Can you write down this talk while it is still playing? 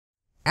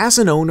As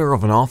an owner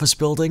of an office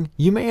building,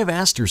 you may have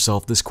asked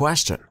yourself this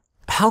question: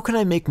 how can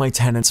I make my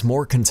tenants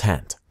more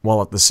content,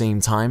 while at the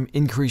same time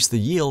increase the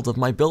yield of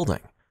my building?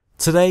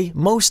 Today,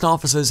 most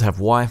offices have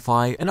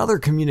Wi-Fi and other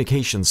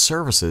communication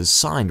services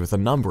signed with a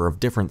number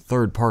of different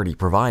third-party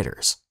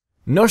providers.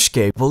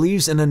 N0r5ke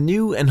believes in a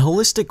new and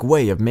holistic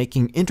way of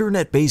making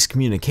internet-based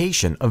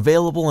communication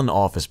available in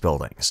office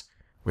buildings.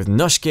 With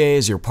N0r5ke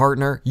as your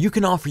partner, you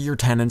can offer your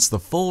tenants the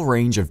full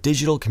range of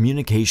digital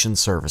communication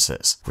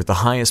services, with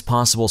the highest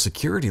possible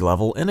security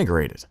level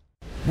integrated.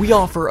 We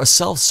offer a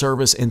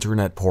self-service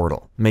internet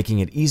portal, making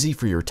it easy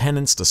for your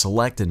tenants to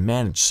select and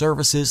manage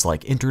services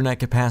like internet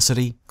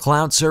capacity,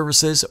 cloud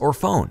services, or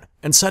phone,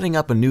 and setting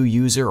up a new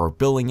user or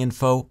billing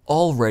info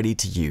all ready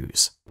to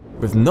use.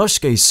 With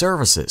N0r5ke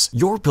services,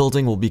 your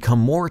building will become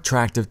more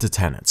attractive to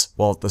tenants,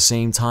 while at the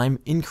same time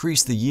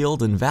increase the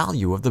yield and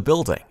value of the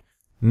building.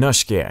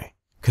 N0r5ke,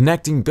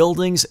 connecting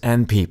buildings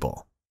and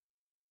people.